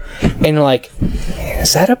bit, and you're like,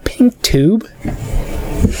 is that a pink tube?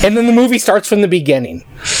 And then the movie starts from the beginning.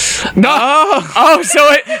 No. Oh, so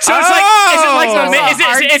it's like, is it like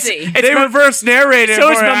Artsy. it's They reverse narrated so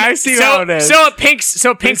for it's it. I see how it is. So pink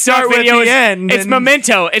They star start at video the is end it's and-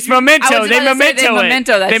 memento. It's memento. I was They about to say they memento it.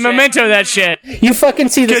 memento that They shit. memento that shit. You fucking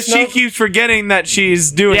see the Because she keeps forgetting that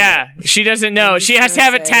she's doing Yeah, she doesn't know. She has to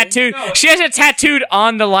have it tattooed. She has it tattooed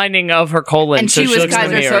on the lining of her colon. And so she was looks in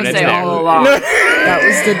the Kaiser mirror and it's Sose there. all along. That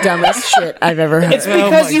was the dumbest shit I've ever heard. It's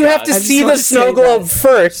because you have to I just see the want to say snow globe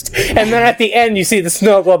first, and then at the end you see the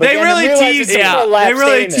snow globe. They again really and realize tease it's a it. Yeah, prolapsed they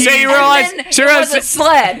really anus. tease So you it. realize, And then so you there was realize a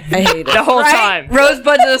sled. I hate it. the whole Right? time.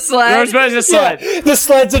 Rosebud's a sled. Rosebud's a sled. Yeah, the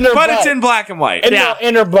sled's in her But butt. it's in black and white. in, Yeah.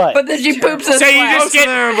 in her butt. But then she poops a So sled. you just Most of them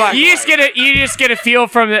are get black you and just get a you just get a feel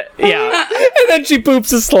from the and then she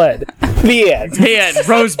poops a sled. The end. the end. and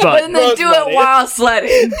Rosebud. then they do Rosebud. it while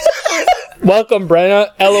sledding. Welcome, Brenna.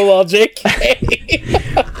 LOLJK.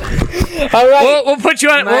 All right. We'll put you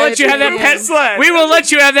on. We'll My let you have that opinion. pet sled. We will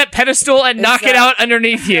let you have that pedestal and knock it out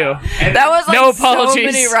underneath you. That was like No so apologies.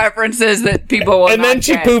 many references that people will and not then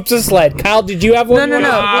she get. poops a sled. Kyle, did you have one? No. you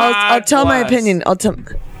wanna- I'll tell my bless. opinion.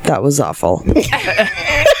 That was awful.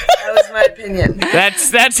 That was my opinion.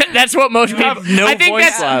 That's what most people. have no I think voice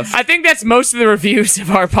that's. left. I think that's most of the reviews of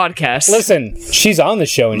our podcast. Listen, she's on the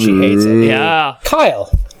show and she hates it. Yeah.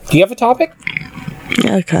 Kyle, do you have a topic?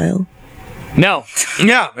 Yeah, Kyle. No.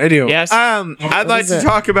 Yeah, I do. Yes. I'd like is to it?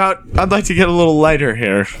 talk about. I'd like to get a little lighter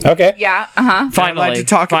here. Okay. Yeah, Finally. I'd like to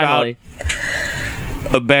talk finally.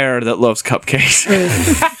 A bear that loves cupcakes.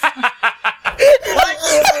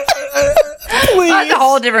 That's a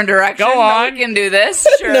whole different direction. Go but on. We can do this.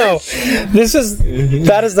 Sure. No,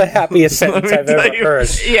 that is the happiest sentence I've ever heard.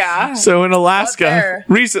 Yeah. So in Alaska, there?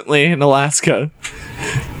 recently in Alaska,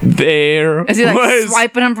 there Is he like was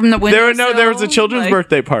swiping him from the window? there was a children's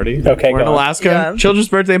birthday party. Okay, we're in go on. Alaska. Yeah. Children's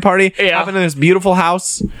birthday party. Yeah. Happened in this beautiful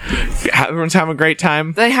house. Everyone's having a great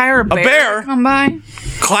time. They hire a bear, bear? to come by.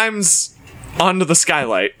 Climbs onto the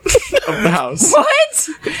skylight of the house. What?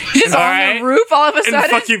 He's on right. the roof all of a And sudden.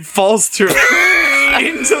 fucking falls through it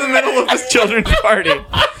into the middle of this children's party.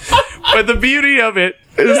 But the beauty of it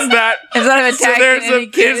is that Instead of attacking any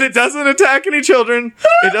kids. it doesn't attack any children.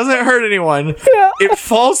 It doesn't hurt anyone. It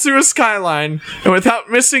falls through a skyline and without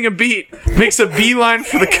missing a beat makes a beeline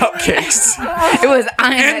for the cupcakes. It was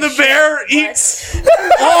iron. And the bear eats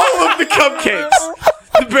all of the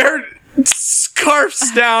cupcakes. The bear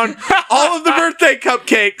scarfs down all of the birthday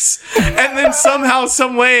cupcakes, and then somehow,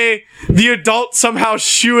 some way, the adults somehow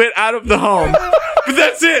shoo it out of the home. But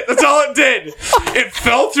that's it. That's all it did. It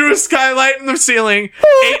fell through a skylight in the ceiling,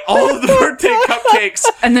 ate all of the birthday cupcakes,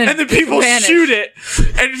 And then the people vanished. shooed it,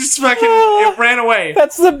 and it just fucking it ran away.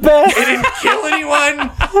 That's the best. It didn't kill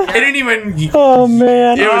anyone. It didn't even. Oh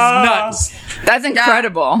man. It was nuts. That's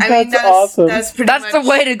incredible. I mean, That's awesome. That's pretty That's the much-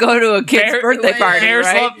 way to go to a kid's birthday party, Bears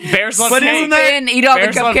right? love But cake. isn't that- And eat all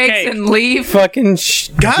Bears the love cupcakes cake. and leave. Fucking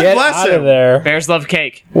God get bless out him. of there. Bears love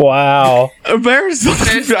cake. Wow. Bears, I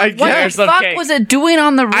What guess. the love fuck cake. was it doing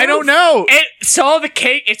on the roof? I don't know. It saw the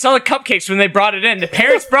cake. It saw the cupcakes when they brought it in. The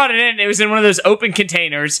parents brought it in. It was in one of those open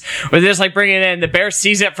containers where they just like bring it in. The bear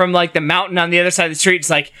sees it from like the mountain on the other side of the street. It's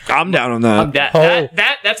like, I'm down on that.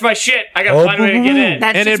 that's my shit. I gotta find a way to get in.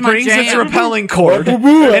 That's And just it my brings its jam. repelling cord. And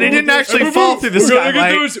it didn't actually fall through the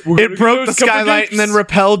skylight. It broke the skylight and then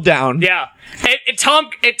repelled down. Yeah.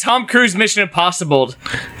 Tom Cruise Mission Impossible.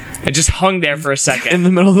 It just hung there for a second In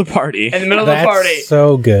the middle of the party. in the middle of That's the party.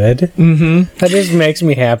 so good. Mm-hmm. That just makes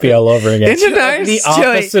me happy all over again. Isn't it nice? The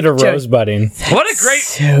opposite of rosebudding. What a great,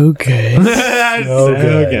 So good. That's So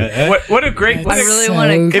good. what a great. I really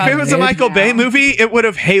want to. If it was a Michael Bay movie, it would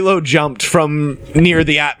have halo jumped from near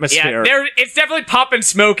the atmosphere it's definitely popping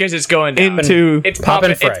smoke as it's going down. into. It's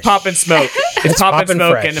Poppin' popping. fresh. It's popping smoke. It's popping poppin'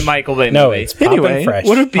 smoke fresh. in the Michael Bay No, movie. it's poppin' Anyway, fresh.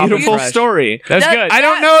 what a beautiful fresh. story. That's good. I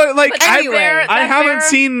don't know, like, But I, that bear- I that haven't bear-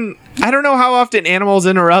 seen. I don't know how often animals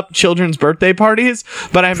interrupt children's birthday parties,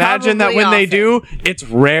 but I imagine that Probably when they often. do, it's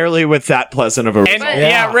rarely with that pleasant of a result. And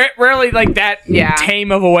Yeah. rarely like that Yeah.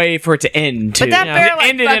 tame of a way for it to end. Too. But that bear It like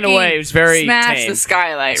ended in a way. It was very smashed tame. the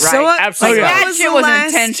skylight, right? So what? Absolutely. Like, What that was shit the was last-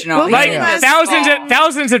 intentional. what was Like the last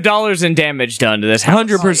thousands of dollars in damage done to this house.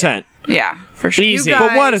 100%. Yeah, for sure. Easy. You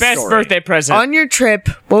But what a Best story. birthday present. On your trip,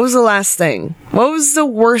 what was the last thing? What was the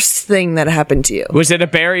worst thing that happened to you? Was it a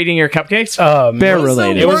bear eating your cupcakes? Bear What was the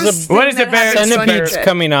related. It was worst a- thing what is that the bear- happened on your Centipedes trip?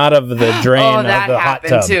 coming out of the drain Oh, of that the hot happened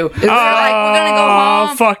tub. too. We're like, we're gonna go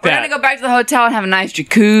home. fuck We're that. gonna go back to the hotel and have a nice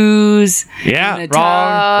jacuzzi. yeah, in the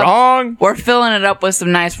wrong. tub. Wrong. We're filling it up with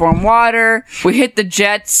some nice warm water. We hit the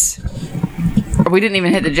jets. Or we didn't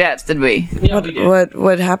even hit the jets, did we?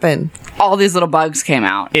 What happened? All these little bugs came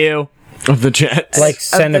out. Ew. Of the Jets. Like Jets?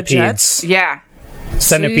 centipedes. Yeah.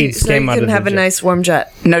 Centipedes so you came out of couldn't the have a jet. nice warm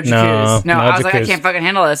jet. No jacuzzi. No, No, no I was like, I jacuzzi. can't fucking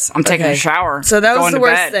handle this. I'm taking a Okay. shower. So that was going the to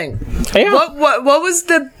worst bed. thing. Yeah. What was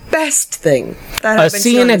the best thing that happened to you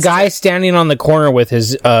Seeing on a this guy trip? standing on the corner with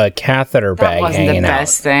his catheter That bag wasn't the hanging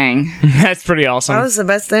best out. thing. That's pretty awesome. That was the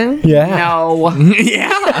best thing. Yeah. No.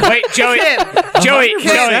 yeah. Wait, Joey. Kim, Joey.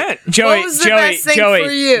 100%. Joey. What was the best thing Joey.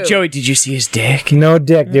 for you? Joey, did you see his dick? No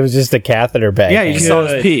dick. It was just a catheter bag. Yeah, you hanging saw out.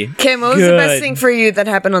 his pee. Kim, what was the best Good. thing for you that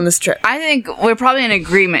happened on this trip? I think we're probably in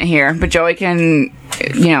agreement here, but Joey can,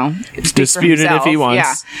 speak for Dispute it if himself. he wants.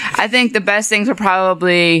 Yeah. I think the best things were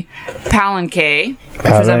probably Palenque, which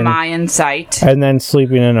was a Palen- Mayan site. And then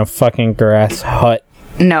sleeping in a fucking grass hut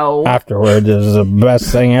No. afterward is the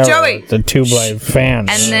best thing ever. Joey! The 2-blade fan.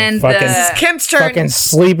 And then fucking, the Kim's turn. fucking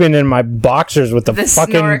sleeping in my boxers with the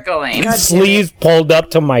fucking snorkeling. sleeves pulled up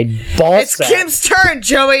to my ball It's sack. Kim's turn,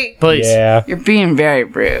 Joey. Please. Yeah. You're being very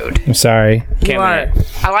rude. I'm sorry. You are.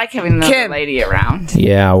 I like having another Kim. lady around.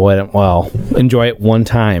 Yeah, well, enjoy it one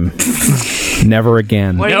time. Never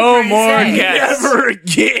again. What are No you trying to more say? guests. Never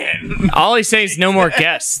again. All he's saying is no more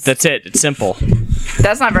guests. That's it. It's simple.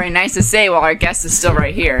 That's not very nice to say while our guest is still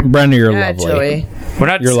right here. Brenda, you're Yeah, lovely. Joey. We're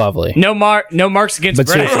not. You're lovely. No marks against But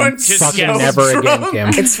Brett. seriously, Just fucking guests. never again, drunk. Kim.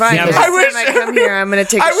 It's fine. Yeah, Next I time wish- I come here, I'm gonna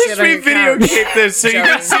take a I shit wish on we your couch. videotaped this so you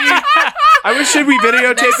could see I wish should we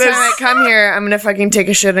videotape Next time I this? come here, I'm gonna fucking take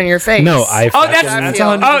a shit on your face. No, I Oh, fucking,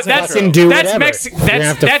 that's fucking do that's whatever. Mexican. You're gonna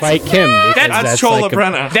have to fight Kim. because That's like Chola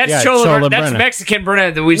Brenna. That's Yeah, Chola. Chola That's Brenna. Mexican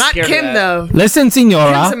Brenna that we Not scared Kim of. though. Listen, Kim's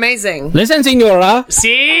senora. amazing. Listen, senora.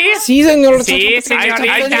 See? Sí, senora. Sí, señorita.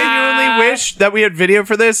 I genuinely wish that we had video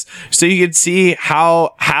for this so you could see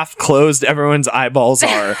how half closed everyone's eyeballs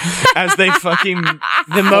are as they fucking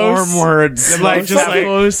form words. Like, just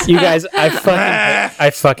like, You guys, I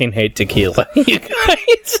fucking hate tequila. You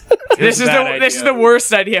guys. This is the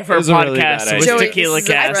worst idea for a was a really podcast. bad was idea. Tequila Joey, this is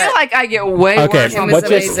a I cast. feel like I get way Okay, worse on Kim is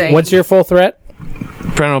this. amazing. what's your full threat?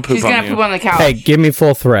 Brenna will poop He's gonna on poop you. on the couch. Hey, give me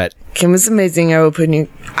full threat. Kim is amazing. I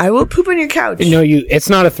will poop on your couch. No, it's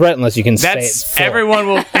not a threat unless you can say That's it's full.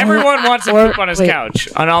 everyone wants to poop on his couch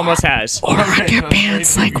and almost has. your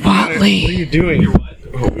pants like Watley. What are you doing?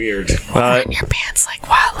 Oh, weird. Your pants like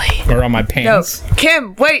Watley. Or on my No, pants.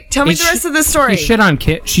 Kim. Wait. Tell me the rest of the story. He shit on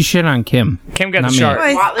Kim. She shit on Kim. Kim got Not the me. shark.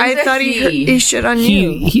 I Watley's a thought he. he shit on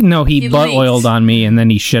you. He He butt leaked. oiled on me and then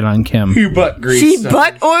he shit on Kim. You butt grease. He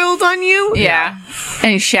butt oiled on you? Yeah.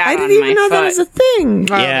 And he shat I on didn't even my know foot. that was a thing.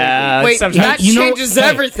 Yeah, Wait, sometimes. that changes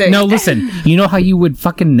everything. No, listen. You know how you would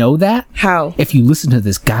fucking know that? How? If you listen to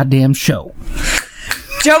this goddamn show.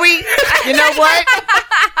 Joey, you know what?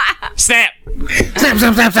 Snap. Snap,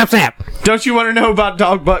 snap, snap, snap, snap. Don't you want to know about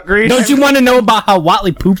dog butt grease? Don't you want to know about how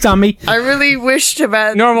Watley pooped on me? I really wished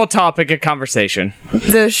about Normal topic of conversation.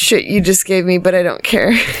 the shit you just gave me, but I don't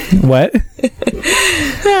care. What?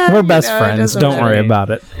 We're best know, it friends. doesn't Don't worry matter. about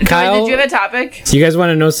it. Cody, Kyle, did you have a topic? you guys want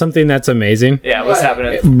to know something that's amazing? Yeah, what's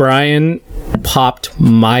happening? Brian popped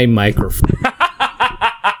my microphone.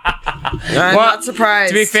 I'm not surprised.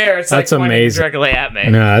 To be fair, it's That's like pointing amazing. directly at me.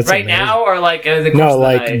 No, that's right amazing. now, or like the course No, of the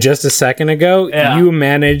like night? just a second ago, Yeah. you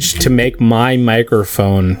managed to make my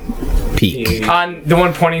microphone peak. on the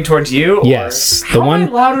one pointing towards you. Or? Yes, How the am I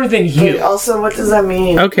one. louder than you. Also, what does that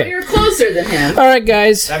mean? Okay. You're closer than him. All right,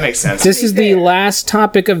 guys. That makes sense. This is the last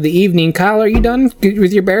topic of the evening. Kyle, are you done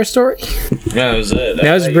with your bear story? Yeah, that was it.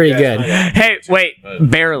 That was pretty good. Hey, wait,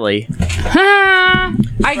 barely.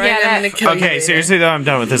 I Brian, I'm get gonna it. kill you Okay, later. seriously though, I'm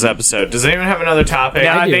done with this episode. Does anyone have another topic?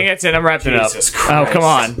 Yeah, I do. think it's it. I'm wrapping it up. Jesus Oh, come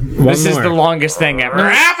on. This is more. the longest thing ever.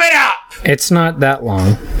 Wrap it up. It's not that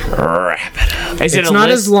long. Wrap it up. Is it It's a not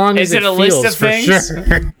list? as long Is as it it a list feels, of for things?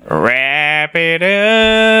 sure. Wrap it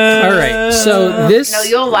up. All right, so this. No,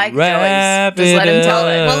 you'll like Joey's. Wrap Just let him it tell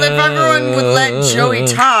it. Well, if everyone would let Joey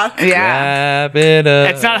talk. Yeah. Wrap it up.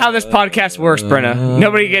 That's not how this podcast works, Brenna.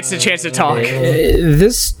 Nobody gets a chance to talk.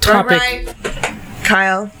 This topic. Right.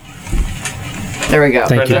 Kyle. There we go.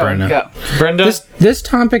 Thank you, There we Brenna. go. Brenda. This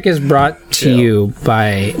topic is brought to you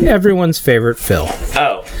by everyone's favorite Phil.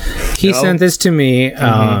 Oh, He sent this to me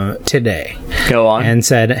today go on. and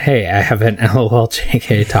said, "Hey, I have an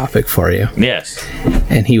LOLJK topic for you," yes,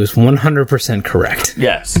 and he was 100% correct.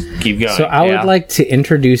 yes. Keep going. So I Yeah. would like to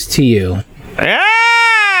introduce to you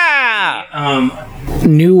Yeah.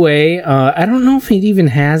 New Way. I don't know if it even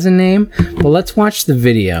has a name, but let's watch the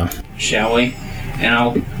video. Shall we? And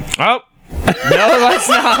I'll. Oh. No, let's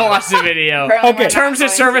not watch the video. Okay. Terms of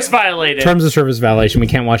service violated. Terms of service violation. We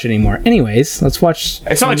can't watch it anymore. Anyways, let's watch.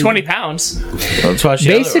 It's only 20 pounds. Let's watch the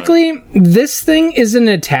Basically, this thing is an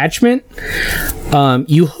attachment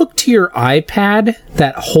you hook to your iPad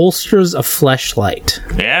that holsters a fleshlight.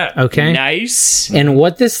 Yeah. Okay. Nice. And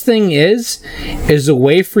what this thing is a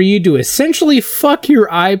way for you to essentially fuck your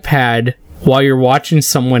iPad while you're watching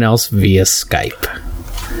someone else via Skype.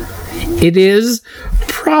 It is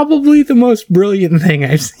probably the most brilliant thing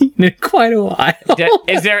I've seen in quite a while.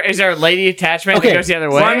 Is there a lady attachment Okay. that goes the other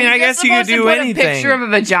way? Well, I mean, I guess you could do Put a anything. picture of a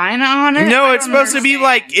vagina on it. No, I it's don't supposed to be understand.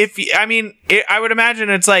 like if I mean, I would imagine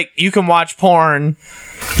it's like you can watch porn.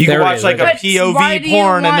 You There can it watch is, like okay. a POV Why do you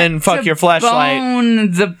porn and want then fuck to your flashlight.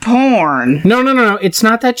 Bone the porn. No. It's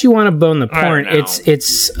not that you want to bone the porn. don't know.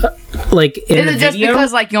 It's like in Is the it just video.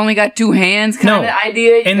 because like you only got two hands kind No. of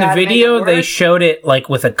idea? You In the gotta make video, it they work? showed it like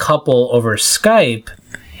with a couple over Skype,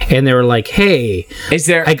 and they were like, "Hey, Is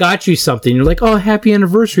there? I got you something." You're like, "Oh, happy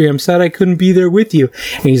anniversary! I'm sad I couldn't be there with you."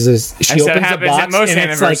 And he says, she That's what opens the happens at box most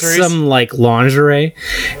and it's like anniversaries. some like lingerie,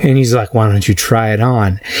 and he's like, "Why don't you try it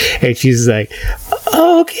on?" And she's like,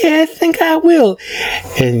 "Oh, okay, I think I will."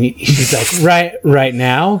 And she's like, right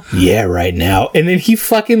now, yeah, right now." And then he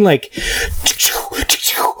fucking like,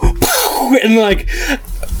 and like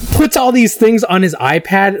puts all these things on his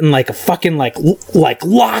iPad and like a fucking like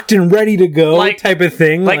locked and ready to go Like- type of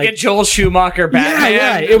thing, like a Joel Schumacher Batman,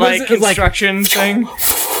 yeah, it was- like it was like- construction thing.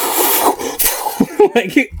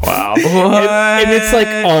 like, Wow! and it's like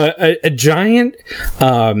a giant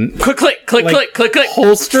Click, click, click, like, click, click, click.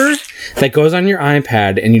 holster that goes on your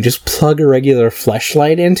iPad, and you just plug a regular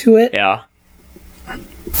fleshlight into it, Yeah.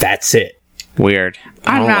 That's it. Weird.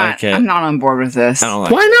 I'm don't not. like it. I'm not on board with this. I don't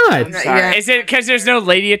like Why not? Sorry. Yeah. Is it because there's no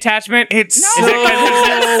lady attachment? It's Is it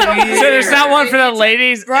 'cause there's, so there's not one for the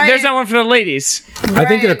ladies. Brian- There's not one for the ladies. I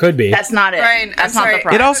think there could be. That's not it. Brian, That's I'm not the sorry.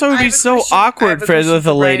 problem. It also would I be have a so question- I awkward have a for question with a for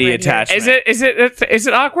Brian lady right here. attachment. Is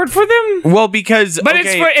it awkward for them? Well, because But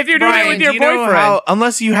it's for- if you're doing it Brian, with your do you know boyfriend. how-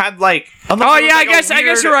 unless you had like. Oh yeah, I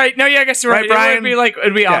guess you're right. No, yeah, I guess you're right. Right, Brian? It would be like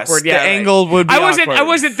it'd be Yes, awkward. the Yeah, right. angle would be I awkward.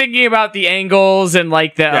 wasn't thinking about the angles and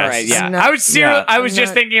like the. Yes. All right, yeah. I'm not- I was serious. yeah. I was I'm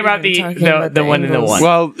just not thinking about even talking about the the one and the angles. one.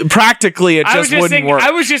 Well, practically, it I was just just wouldn't thinking. work.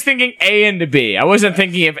 I was just thinking A and to B. I wasn't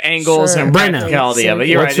thinking of angles Sure. and Brenna, practicality of it.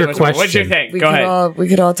 You're what's right. your What's your question? thing? We Go could ahead. we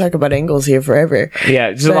could all talk about angles here forever. Yeah,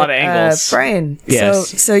 there's a lot of angles. Brian,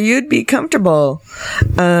 Yes. so you'd be comfortable.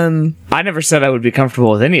 I never said I would be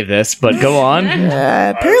comfortable with any of this, but go on.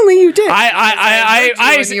 Apparently you did.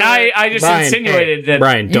 I just Brian, insinuated that.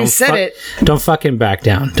 Brian, don't said it. Don't fucking back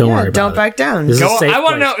down. Don't worry about Don't it. back down. This is Go, a safe I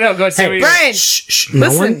want to know. place. No, go ahead. Say what you- Brian, Shh. No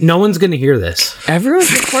Listen. no one's gonna hear this. everyone's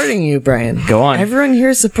supporting you, Brian. Go on. Everyone here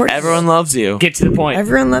is supporting Everyone loves you. Get to the point.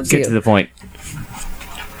 Everyone loves Get you. to the point.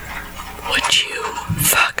 Would you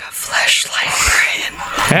fuck a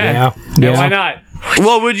fleshlight, Brian? Yeah. No, Yeah. why not?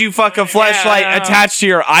 Well, would you fuck a fleshlight Yeah. attached to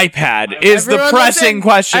your iPad? Is Everyone the pressing listen.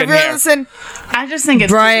 question Everyone here. listen. I just think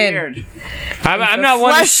it's Brian. weird. I'm not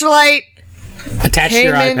one. Fleshlight Attach to came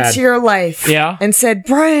your iPad. into your life, Yeah. and said,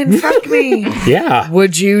 "Brian, fuck me." Yeah.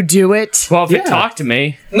 Would you do it? Well, if Yeah. it talked to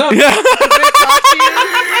me,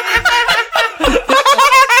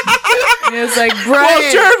 And it's like, Brian.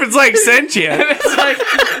 Well, sure, if it's like sentient. it's like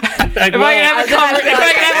if I can have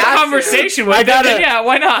a conversation with I it, gotta- then yeah,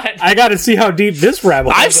 why not? I gotta see how deep this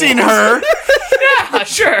rabbit hole I've seen her. Yeah,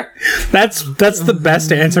 sure. That's the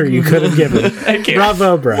best answer you could have given. Thank you.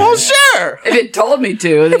 Bravo, Brian. Well, sure. If it told me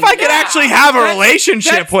to, then If I could actually have a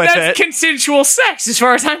relationship with That's it. consensual sex, as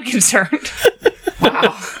far as I'm concerned.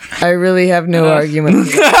 I really have no argument.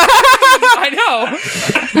 I know.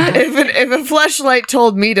 If a fleshlight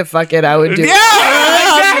told me to fuck it, I would do it.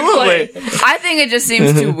 Yeah, absolutely. I think it just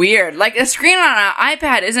seems too weird. Like, a screen on an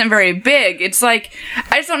iPad isn't very big. It's like,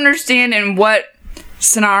 I just don't understand in what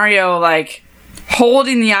scenario, like,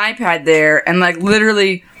 holding the iPad there and, like,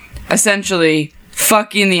 literally, essentially,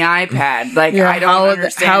 fucking the iPad. Like, Yeah, I don't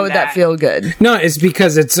understand how would that feel good? No, it's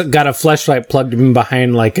because it's got a fleshlight plugged in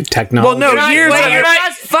behind like a technology. Well, no, not- here's wait, the- you're not-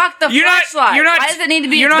 Just fuck the you're not- flashlight. you're not- Why does it need to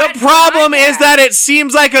be you're not- attached The to problem the is iPad? that it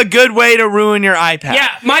seems like a good way to ruin your iPad. Yeah,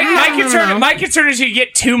 my concern is you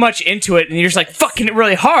get too much into it and you're just like fucking it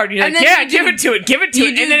really hard. You're And like, then yeah, you give do- it to it, you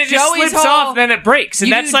and do then it just Joey's slips whole- off, and then it breaks, and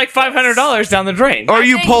you that's do- like $500 down the drain. Or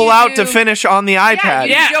you think pull you out do- to finish on the Yeah, iPad.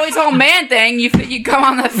 you do Joey's whole man thing. You come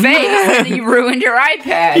on the face and then you ruined your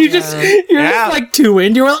iPad. you're just Yeah. like too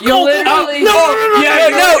in. You're like, You literally- Yeah,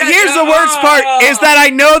 no, here's the worst part is that I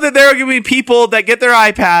know that there are going to be people that get their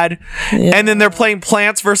iPad and then they're playing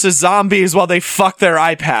Plants vs. Zombies while they fuck their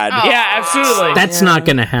iPad. Yeah, absolutely. That's not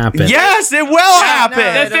gonna happen. Yes, it will happen.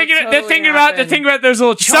 They're thinking about those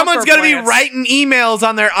little. Someone's going gonna be writing emails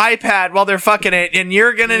on their iPad while they're fucking it, and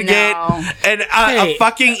you're gonna get a Hey,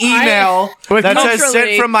 fucking email that says sent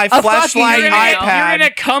Literally, from my a fucking flashlight email. iPad. You're in a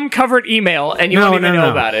cum-covered email, and you No, won't even no, know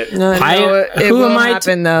no. about it. No, it who will am I to-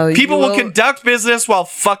 happen though. People You will conduct business while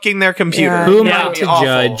fucking their computer. Yeah. Who am Yeah. I to Awful.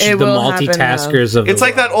 judge It the will happen, multitaskers of the It's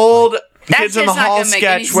like that world? old Kids in the just not Hall gonna make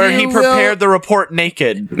any sketch where he sense. prepared the report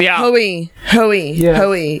naked. Yeah. Hoey.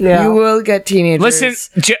 Yeah. You will get teenagers Listen,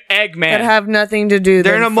 that Eggman. have nothing to do.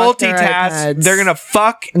 They're than gonna fuck their multitask. iPads. They're gonna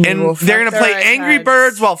fuck And and they will they're fuck gonna play their Angry iPads.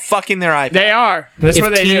 Birds while fucking their iPad. They are. That's If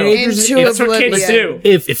what they do. teenagers- into That's what kids oblivion. do.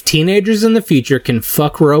 If teenagers in the future can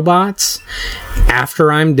fuck robots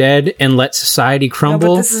after I'm dead and let society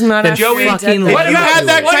crumble, this is not then after you're fucking dead. let What If you them about- had do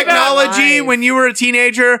that it. what about technology live? when you were a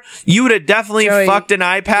teenager, you would have definitely Joey, fucked an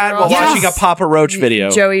iPad while Yes. watching a Papa Roach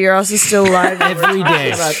video. Joey, you're also still alive. and we're Every talking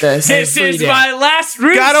day. about this. This Every is day. my last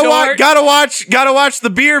resort. Gotta watch the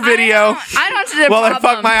beer video I don't see the while I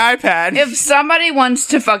problem. fuck my iPad. If somebody wants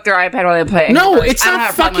to fuck their iPad while they play, No, Angry Birds, it's I don't not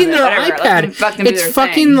have a problem fucking with their it. Whatever. Let them iPad. fucking do It's their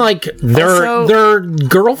fucking thing. like their Also,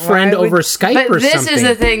 girlfriend why would- over Skype But or this something. is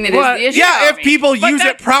the thing that is What? the issue. Yeah, for if me. people But use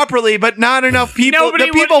that- it properly, but not enough people. Nobody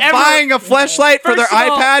The would people ever- buying a fleshlight for their First of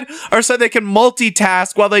all- iPad are so they can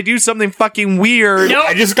multitask while they do something fucking weird. No,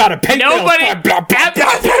 I just got a pay nobody. Blah, blah, blah.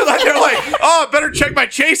 Yeah, they're like, oh, I better check my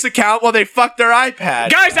Chase account while they fuck their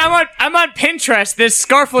iPad. Guys, I'm on Pinterest. This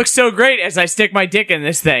scarf looks so great as I stick my dick in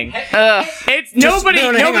this thing. It's nobody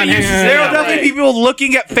no, hang nobody on, uses hang on, it. There hang will on. definitely be people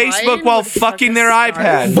looking at Facebook Brian while would fuck fucking a their scarf.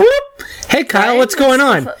 iPad. Boop. Hey, Kyle, what's going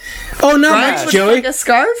on? Oh, not Brian much, would Joey. fuck a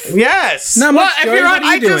scarf? Yes. Not much, if Joey. you're on- What are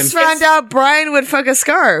you I doing? just found out Brian would fuck a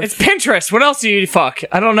scarf. It's Pinterest. What else do you fuck?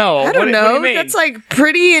 I don't know. I don't What know. do you mean? That's like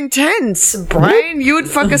pretty intense. Brian, you would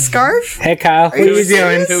fuck a scarf? Hey, Kyle, what are you doing?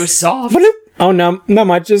 serious? It was soft. Oh, no, not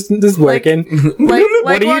much. Just working. Like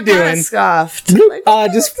What are you kind doing? of scuffed?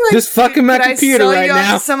 Just fucking my Could computer I sell right you off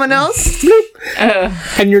now. to someone else?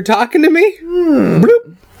 And you're talking to me?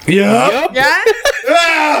 Bloop. Yep. Yeah? Is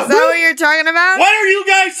that what you're talking about? What are you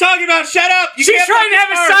guys talking about? Shut up. You She's can't trying to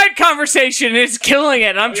fucking have a start. side conversation and it's killing it.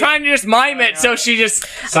 And I'm trying to just mime it, so she just.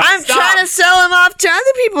 I'm trying to sell him off to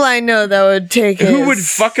other people I know that would take Who his. would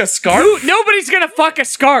fuck a scarf? Nobody's gonna fuck a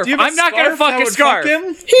scarf. Do you have a I'm not gonna scarf fuck that a would scarf.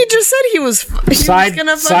 him? He just said he was Side-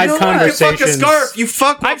 gonna fuck side a conversation. Fuck a scarf. You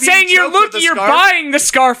fuck. I'm saying you're You're buying the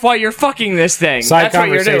scarf while you're fucking this thing. Side That's what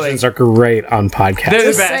you're doing. conversations are great on podcasts. They're the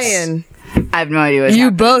Just best. saying. I have no idea what's You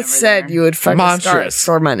happening both over said there. you would fuck a scarf Monstrous.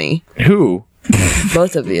 for money. Who?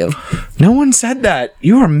 Both of you. No one said that.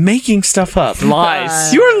 You are making stuff up.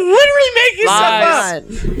 Lies. You are literally making Lies.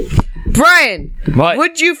 stuff up. Come on. Brian, What?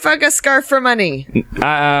 would you fuck a scarf for money?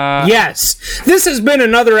 Yes. This has been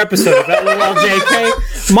another episode of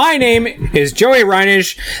LOLJK. My name is Joey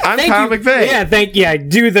Reinish. I'm Thank Kyle you- McVeigh. Yeah,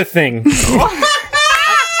 do the thing.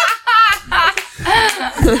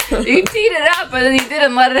 You teed it up, but then you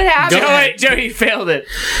didn't let it happen. Joey failed it.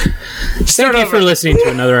 Thank you for listening to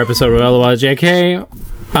another episode of LOLJK.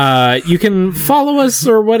 You can follow us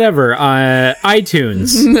or whatever on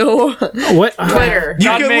iTunes. No. What? Twitter. You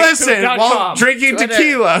can listen godmakes.com. while drinking Twitter.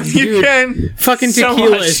 tequila. You can. Fucking So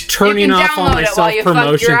tequila much. is turning You can off on download my it while you fuck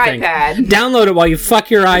self-promotion your thing. iPad. Download it while you fuck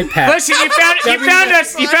your iPad. Listen, you found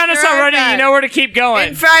us. You found us already. You know where to keep going.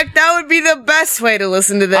 In fact, that would be the best way to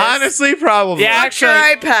listen to this. Honestly, probably. Yeah, Fuck your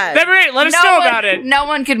actually. iPad. That'd be great. Let us know about it. No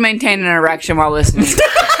one could maintain an erection while listening.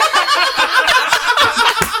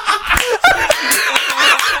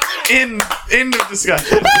 End of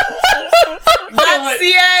discussion. That's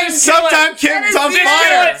the end. Sometime Kim's on Just kill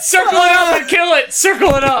fire. it. Circle it up and kill it.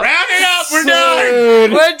 Circle it up. Round it up. We're done.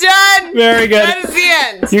 Dude, We're done. very good. That is the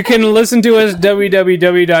end. You can listen to us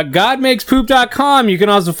www.godmakespoop.com. You can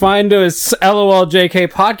also find us LOLJK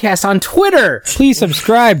podcast on Twitter. Please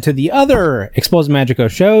subscribe to the other Exposed Magico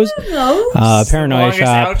shows. Paranoia Longest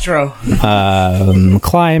Shop, outro.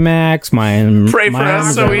 Climax, Pray for my us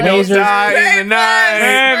arms so are we don't lasers. die in the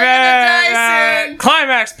night.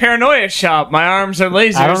 Climax Paranoia Shop. My arms are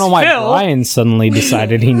lasers. I don't know why Phil, Brian suddenly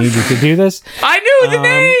decided he needed to do this. I knew the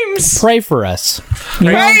names. Pray for us.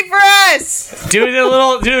 You know? Pray for us. Do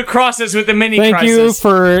the crosses with the mini Thank crosses. you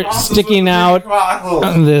for sticking out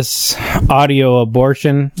this audio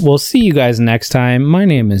abortion. We'll see you guys next time. My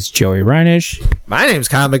name is Joey Reinish. My name's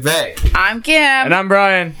Kyle McVeigh. I'm Kim. And I'm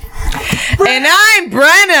Brian. And I'm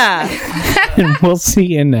Brenna. And we'll see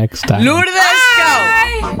you next time. Lourdes,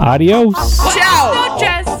 go. Adios. Ciao.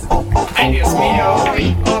 Jess. Adios, mio.